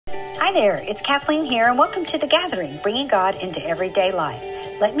Hi there, it's Kathleen here, and welcome to The Gathering, bringing God into everyday life.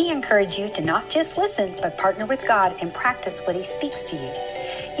 Let me encourage you to not just listen, but partner with God and practice what He speaks to you.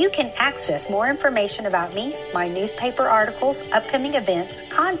 You can access more information about me, my newspaper articles, upcoming events,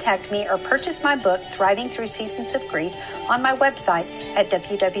 contact me, or purchase my book, Thriving Through Seasons of Grief, on my website at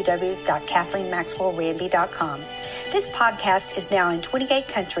www.kathleenmaxwellranby.com. This podcast is now in 28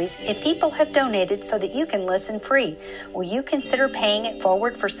 countries, and people have donated so that you can listen free. Will you consider paying it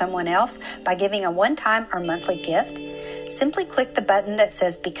forward for someone else by giving a one-time or monthly gift? Simply click the button that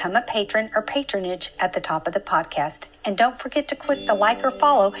says Become a Patron or Patronage at the top of the podcast. And don't forget to click the like or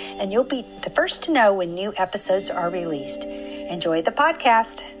follow, and you'll be the first to know when new episodes are released. Enjoy the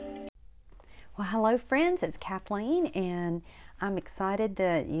podcast. Well, hello friends, it's Kathleen, and I'm excited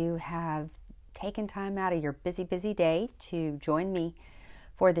that you have taken time out of your busy day to join me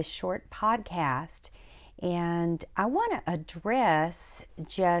for this short podcast. And I want to address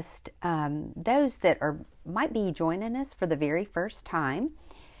just those that might be joining us for the very first time.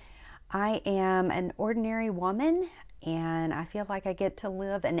 I am an ordinary woman, and I feel like I get to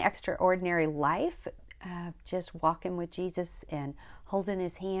live an extraordinary life, just walking with Jesus and holding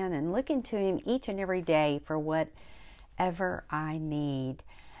His hand and looking to Him each and every day for whatever I need.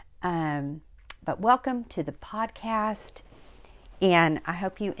 But welcome to the podcast, and I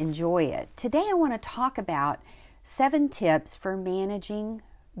hope you enjoy it. Today I want to talk about 7 tips for managing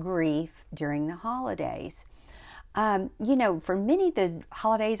grief during the holidays. For many, the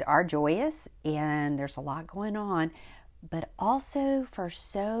holidays are joyous and there's a lot going on, but also for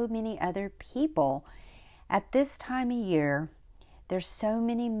so many other people, at this time of year, there's so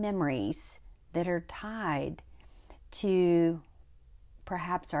many memories that are tied to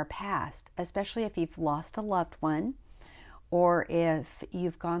perhaps our past, especially if you've lost a loved one, or if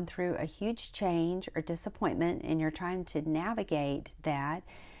you've gone through a huge change or disappointment and you're trying to navigate that.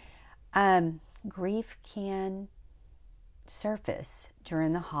 Grief can surface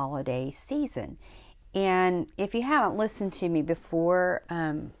during the holiday season. And if you haven't listened to me before,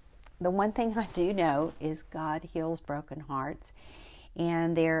 the one thing I do know is God heals broken hearts.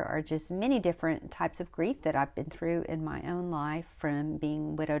 And there are just many different types of grief that I've been through in my own life, from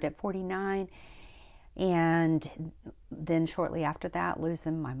being widowed at 49 and then shortly after that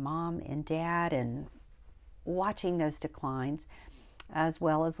losing my mom and dad and watching those declines, as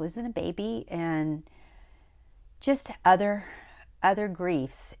well as losing a baby and just other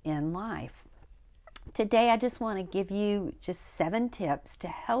griefs in life. Today I just want to give you just 7 tips to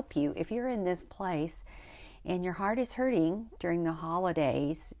help you if you're in this place and your heart is hurting during the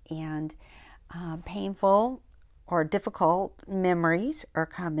holidays and painful or difficult memories are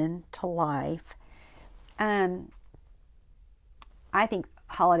coming to life. I think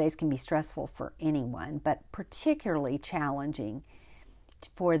holidays can be stressful for anyone, but particularly challenging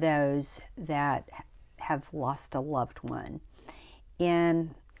for those that have lost a loved one.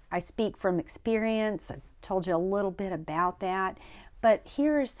 And I speak from experience. I told you a little bit about that, but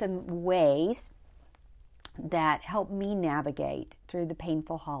here are some ways that helped me navigate through the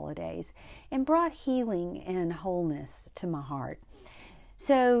painful holidays and brought healing and wholeness to my heart.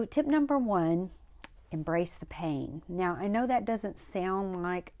 So tip number 1, embrace the pain. Now, I know that doesn't sound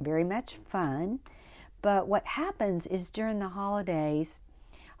like very much fun, but what happens is during the holidays,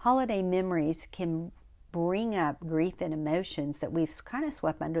 holiday memories can bring up grief and emotions that we've kind of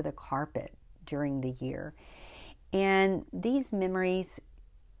swept under the carpet during the year. And these memories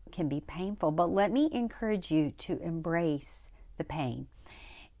can be painful, but let me encourage you to embrace the pain.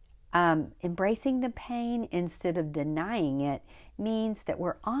 Embracing the pain instead of denying it means that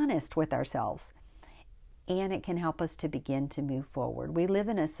we're honest with ourselves, and it can help us to begin to move forward. We live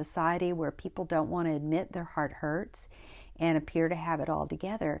in a society where people don't want to admit their heart hurts and appear to have it all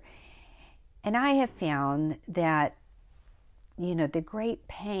together. And I have found that, the great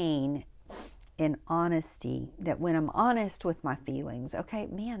pain in honesty, that when I'm honest with my feelings, okay,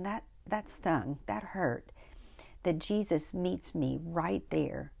 man, that stung, that hurt, that Jesus meets me right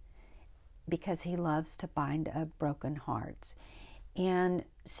there because He loves to bind up broken hearts. And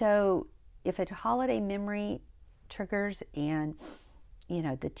so if a holiday memory triggers and,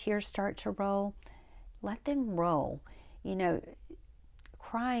 the tears start to roll, let them roll.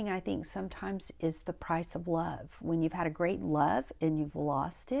 Crying, I think, sometimes is the price of love. When you've had a great love and you've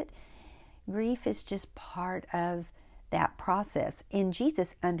lost it, grief is just part of that process. And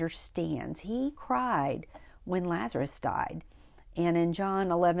Jesus understands. He cried when Lazarus died. And in John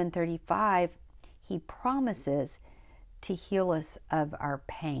 11:35, He promises to heal us of our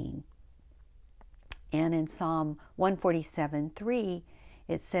pain. And in Psalm 147:3,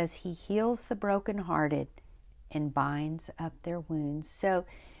 it says He heals the brokenhearted and binds up their wounds. So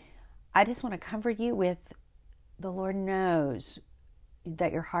I just want to comfort you with, the Lord knows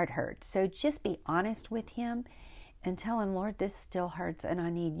that your heart hurts. So just be honest with Him and tell Him, Lord, this still hurts and I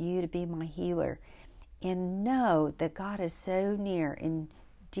need You to be my healer. And know that God is so near and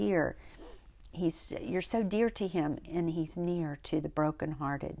dear. You're so dear to Him, and He's near to the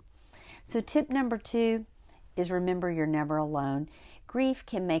brokenhearted. So tip number 2 is remember you're never alone. Grief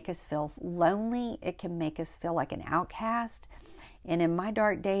can make us feel lonely. It can make us feel like an outcast. And in my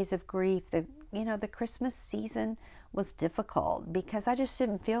dark days of grief, the Christmas season was difficult because I just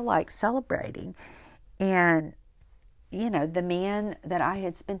didn't feel like celebrating. And, the man that I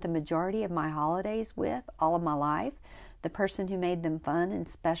had spent the majority of my holidays with all of my life, the person who made them fun and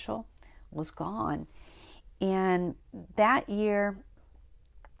special, was gone. And that year,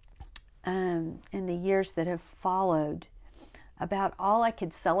 and the years that have followed, about all I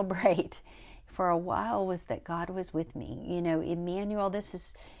could celebrate for a while was that God was with me. Emmanuel, this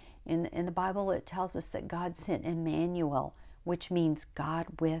is, in the Bible, it tells us that God sent Emmanuel, which means God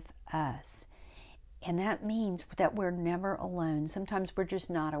with us. And that means that we're never alone. Sometimes we're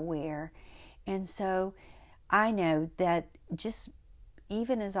just not aware. And so I know that just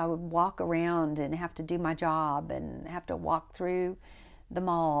even as I would walk around and have to do my job and have to walk through the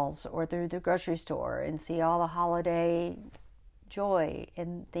malls or through the grocery store and see all the holiday joy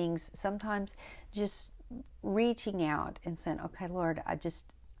and things, sometimes just reaching out and saying, okay, Lord,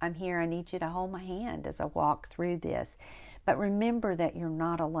 I'm here. I need You to hold my hand as I walk through this. But remember that you're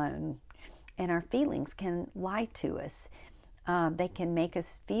not alone. And our feelings can lie to us. They can make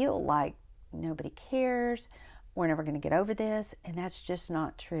us feel like nobody cares. We're never going to get over this. And that's just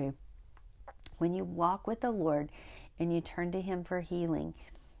not true. When you walk with the Lord and you turn to Him for healing,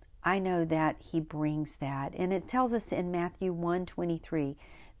 I know that He brings that. And it tells us in Matthew 1:23,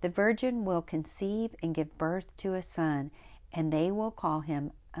 the virgin will conceive and give birth to a son, and they will call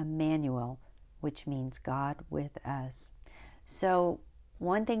Him Emmanuel, which means God with us. So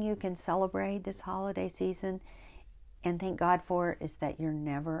one thing you can celebrate this holiday season and thank God for is that you're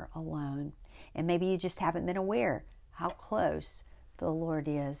never alone. And maybe you just haven't been aware how close the Lord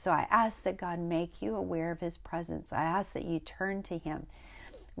is. So I ask that God make you aware of His presence. I ask that you turn to Him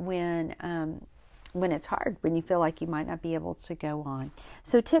when it's hard, when you feel like you might not be able to go on.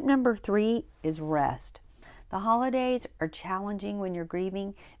 So tip number 3 is rest. The holidays are challenging when you're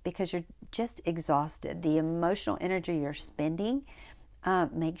grieving because you're just exhausted. The emotional energy you're spending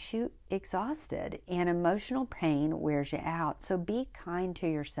makes you exhausted, and emotional pain wears you out. So be kind to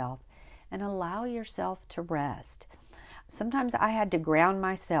yourself and allow yourself to rest. Sometimes I had to ground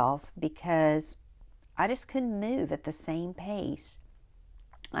myself because I just couldn't move at the same pace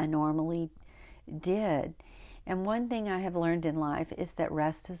I normally did. And one thing I have learned in life is that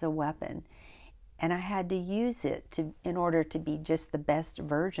rest is a weapon, and I had to use it in order to be just the best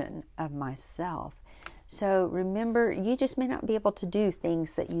version of myself. So remember, you just may not be able to do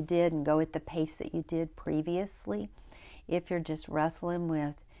things that you did and go at the pace that you did previously if you're just wrestling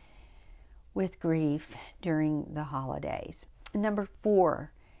with grief during the holidays. Number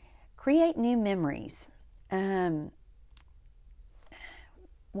 4, create new memories. When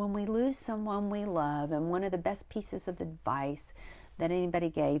we lose someone we love, and one of the best pieces of advice that anybody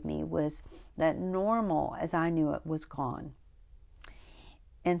gave me was that normal as I knew it was gone.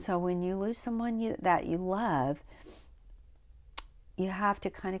 And so when you lose someone that you love, you have to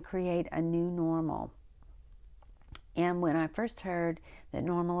kind of create a new normal. And when I first heard that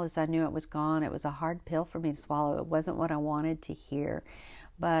normal as I knew it was gone, it was a hard pill for me to swallow. It wasn't what I wanted to hear.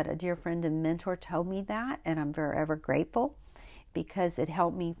 But a dear friend and mentor told me that, and I'm forever grateful because it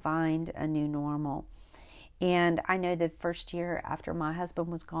helped me find a new normal. And I know the first year after my husband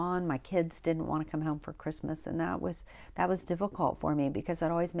was gone, my kids didn't want to come home for Christmas, and that was difficult for me because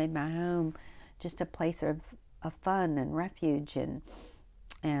I'd always made my home just a place of fun and refuge and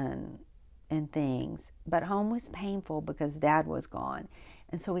things. But home was painful because Dad was gone,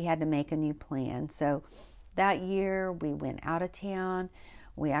 and so we had to make a new plan. So that year we went out of town.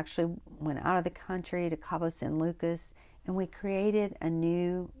 We actually went out of the country to Cabo San Lucas, and we created a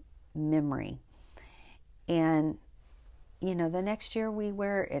new memory. And, the next year we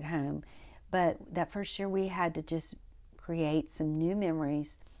were at home, but that first year we had to just create some new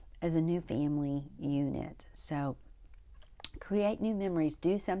memories as a new family unit. So create new memories.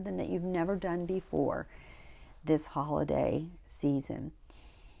 Do something that you've never done before this holiday season.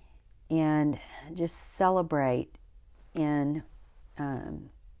 And just celebrate in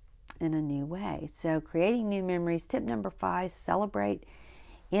a new way. So creating new memories. Tip number 5, celebrate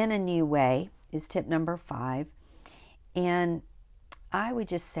in a new way is tip number 5. And I would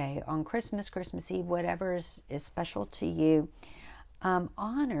just say on Christmas Eve, whatever is special to you,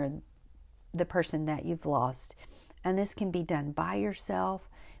 honor the person that you've lost. And this can be done by yourself.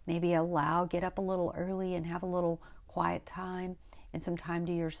 Maybe get up a little early and have a little quiet time and some time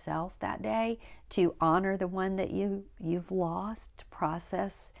to yourself that day to honor the one that you've lost, to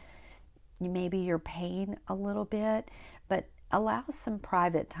process maybe your pain a little bit, but allow some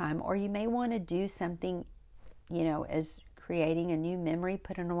private time. Or you may want to do something, as creating a new memory,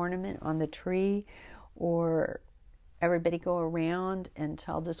 put an ornament on the tree, or everybody go around and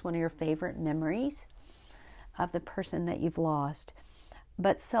tell just one of your favorite memories of the person that you've lost.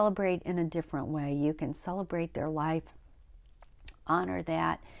 But celebrate in a different way. You can celebrate their life, honor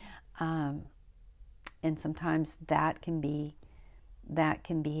that, and sometimes that can be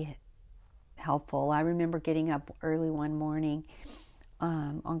helpful. I remember getting up early one morning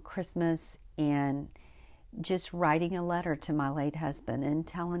on Christmas and just writing a letter to my late husband and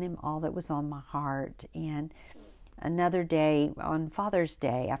telling him all that was on my heart. And another day, on Father's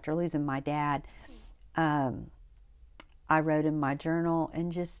Day, after losing my dad, I wrote in my journal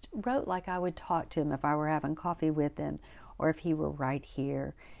and just wrote like I would talk to him if I were having coffee with him or if he were right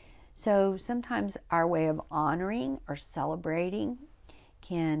here. So sometimes our way of honoring or celebrating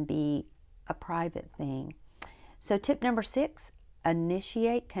can be a private thing. So tip number 6,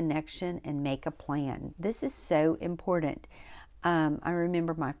 initiate connection and make a plan. This is so important. I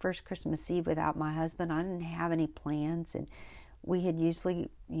remember my first Christmas Eve without my husband. I didn't have any plans, and we had usually,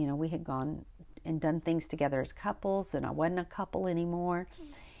 we had gone and done things together as couples, and I wasn't a couple anymore.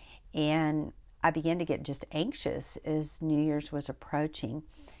 And I began to get just anxious as New Year's was approaching,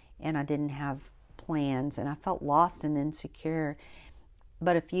 and I didn't have plans, and I felt lost and insecure.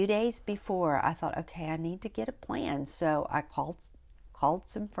 But a few days before, I thought, okay, I need to get a plan. So I called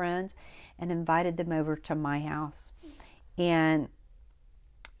some friends and invited them over to my house. And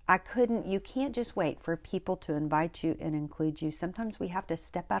you can't just wait for people to invite you and include you. Sometimes we have to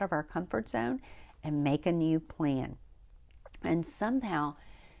step out of our comfort zone and make a new plan. And somehow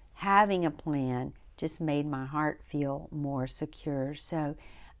having a plan just made my heart feel more secure. So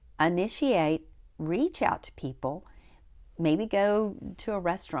reach out to people. Maybe go to a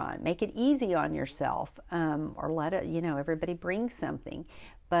restaurant, make it easy on yourself, or let it, everybody bring something.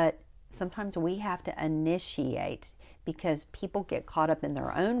 But sometimes we have to initiate because people get caught up in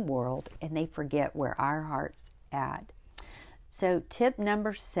their own world and they forget where our heart's at. So tip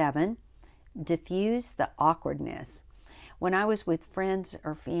number 7, diffuse the awkwardness. When I was with friends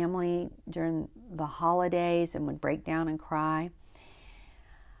or family during the holidays and would break down and cry,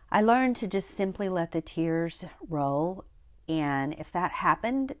 I learned to just simply let the tears roll. And if that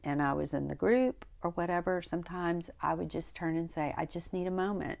happened and I was in the group or whatever, sometimes I would just turn and say, I just need a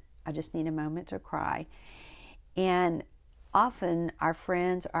moment. I just need a moment to cry. And often our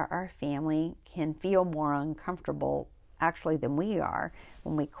friends or our family can feel more uncomfortable actually than we are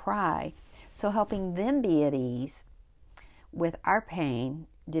when we cry. So helping them be at ease with our pain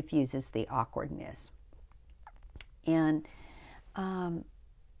diffuses the awkwardness. And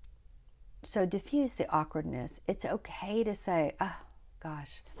so diffuse the awkwardness. It's okay to say, oh,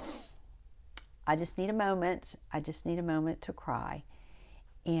 gosh, I just need a moment. I just need a moment to cry.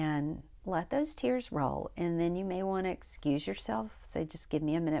 And let those tears roll. And then you may want to excuse yourself. Say, just give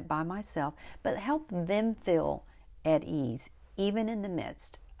me a minute by myself. But help them feel at ease, even in the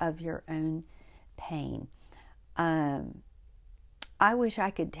midst of your own pain. I wish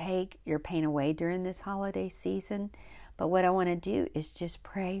I could take your pain away during this holiday season. But what I want to do is just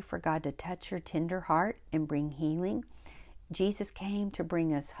pray for God to touch your tender heart and bring healing. Jesus came to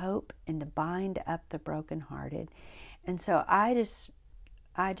bring us hope and to bind up the brokenhearted. And so I just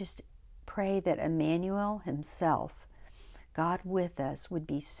pray that Emmanuel himself, God with us, would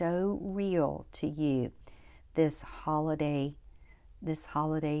be so real to you this holiday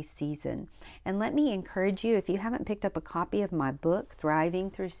season. And let me encourage you, if you haven't picked up a copy of my book, Thriving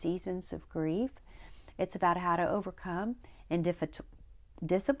Through Seasons of Grief, it's about how to overcome and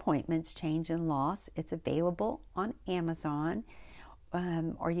disappointments, change, and loss. It's available on Amazon,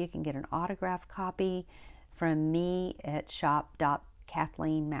 or you can get an autographed copy from me at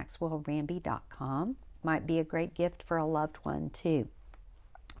shop.KathleenMaxwellRamby.com. Might be a great gift for a loved one too.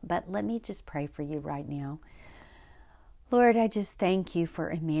 But let me just pray for you right now. Lord, I just thank you for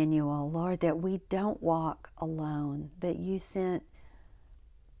Emmanuel, Lord, that we don't walk alone, that you sent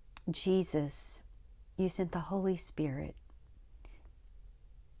Jesus. You sent the Holy Spirit.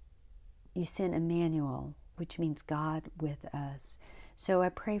 You sent Emmanuel, which means God with us. So I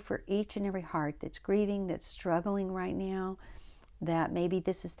pray for each and every heart that's grieving, that's struggling right now, that maybe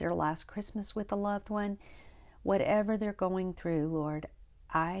this is their last Christmas with a loved one. Whatever they're going through, Lord,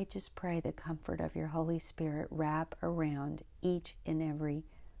 I just pray the comfort of your Holy Spirit wrap around each and every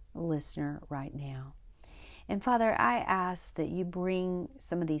listener. listener right now. And Father, I ask that you bring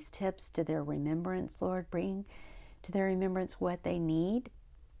some of these tips to their remembrance, Lord. Bring to their remembrance what they need.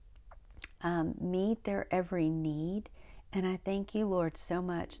 Meet their every need. And I thank you, Lord, so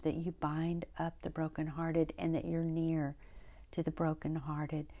much that you bind up the brokenhearted and that you're near to the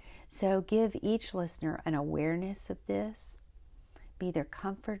brokenhearted. So give each listener an awareness of this. Be their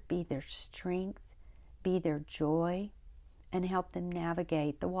comfort, be their strength, be their joy, and help them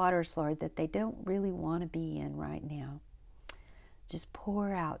navigate the waters, Lord, that they don't really want to be in right now. Just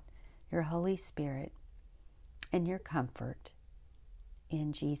pour out your Holy Spirit and your comfort.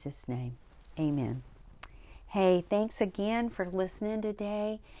 In Jesus' name, amen. Hey, thanks again for listening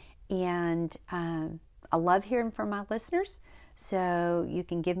today. And I love hearing from my listeners. So you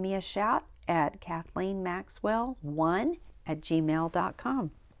can give me a shout at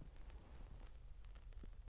KathleenMaxwell1@gmail.com.